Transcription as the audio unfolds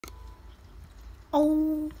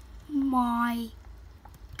Oh my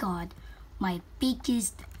god, my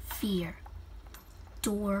biggest fear.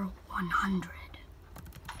 Door 100.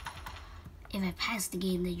 If I pass the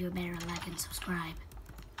game, then you better like and subscribe.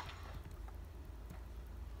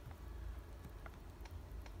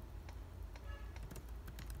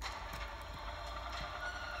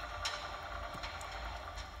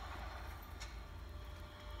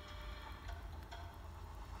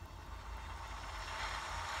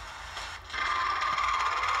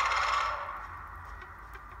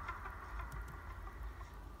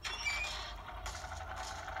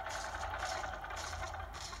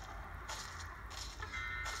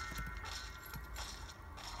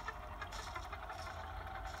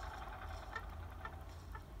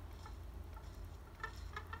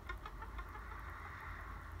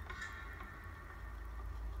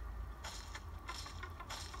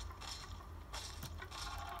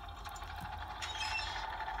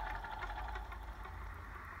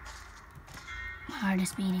 My heart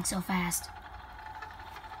is beating so fast.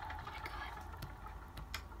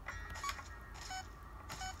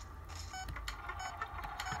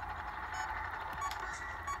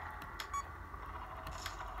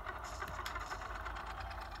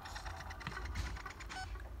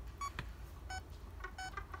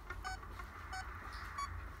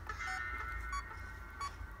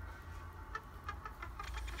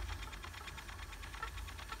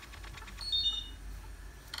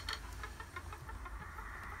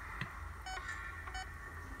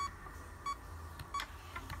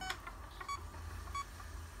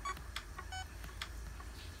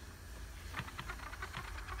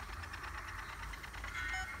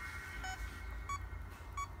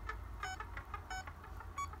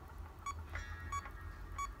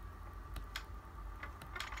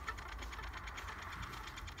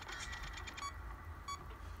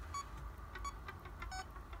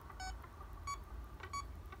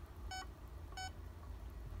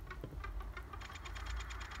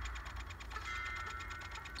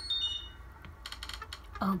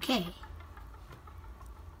 Okay.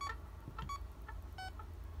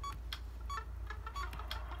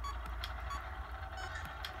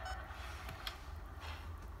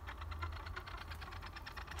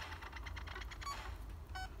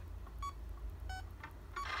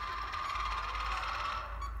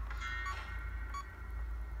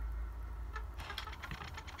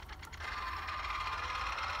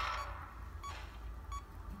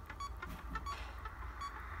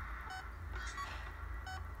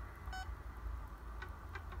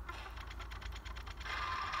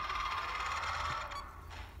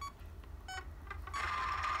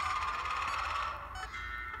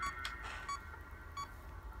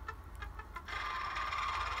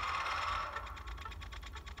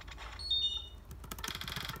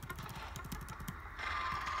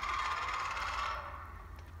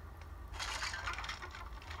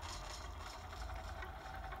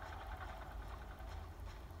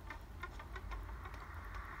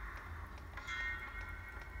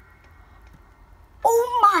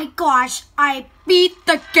 Oh my gosh, I beat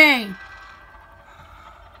the game.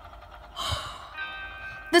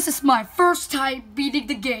 This is my first time beating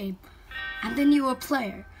the game. I'm the newer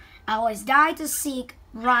player. I always die to Seek,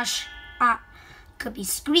 Rush, could be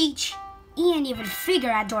Screech, and even Figure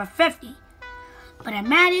at door 50. But I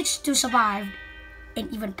managed to survive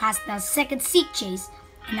and even pass the second Seek chase,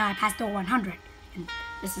 and now I passed door 100. And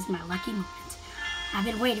this is my lucky moment. I've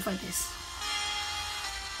been waiting for this.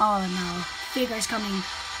 Oh no, Figure is coming.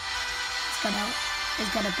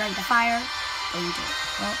 It's gonna break the fire.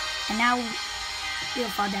 Oh, and now we'll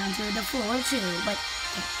fall down to the floor too. But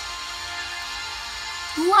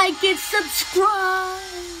like and subscribe.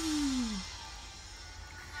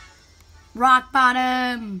 Rock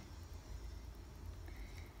bottom.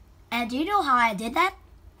 And do you know how I did that?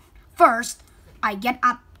 First, I get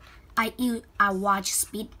up. I watch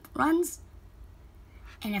speed runs,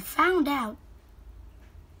 and I found out.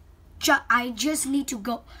 I just need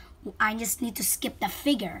to skip the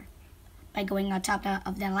figure by going on top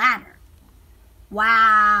of the ladder.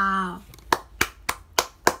 Wow.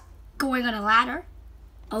 Going on a ladder?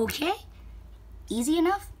 Okay. Easy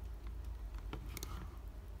enough.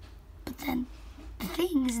 But then the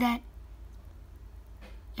thing is that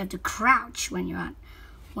you have to crouch when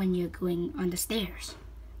you're going on the stairs.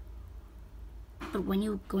 But when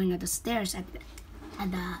you're going up the stairs at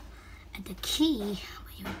the key,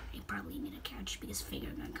 you probably need a couch because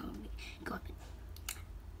Figure gonna go up.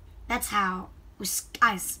 That's how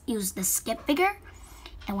I use the skip figure,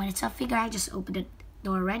 and when it's a figure, I just open the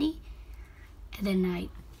door already, and then I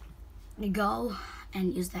go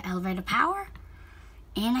and use the elevator power,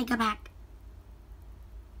 and I go back.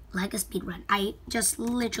 like a speed run. I just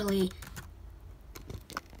literally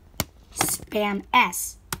spam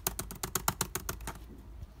S.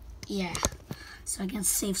 Yeah, so I can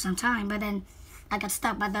save some time, but then I got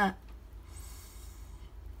stuck by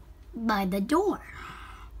the door.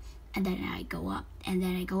 And then I go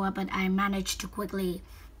up, but I managed to quickly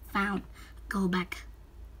go back.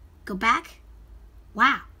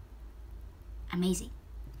 Wow, amazing.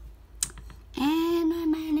 And I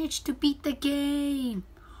managed to beat the game.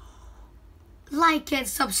 Like and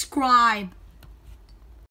subscribe.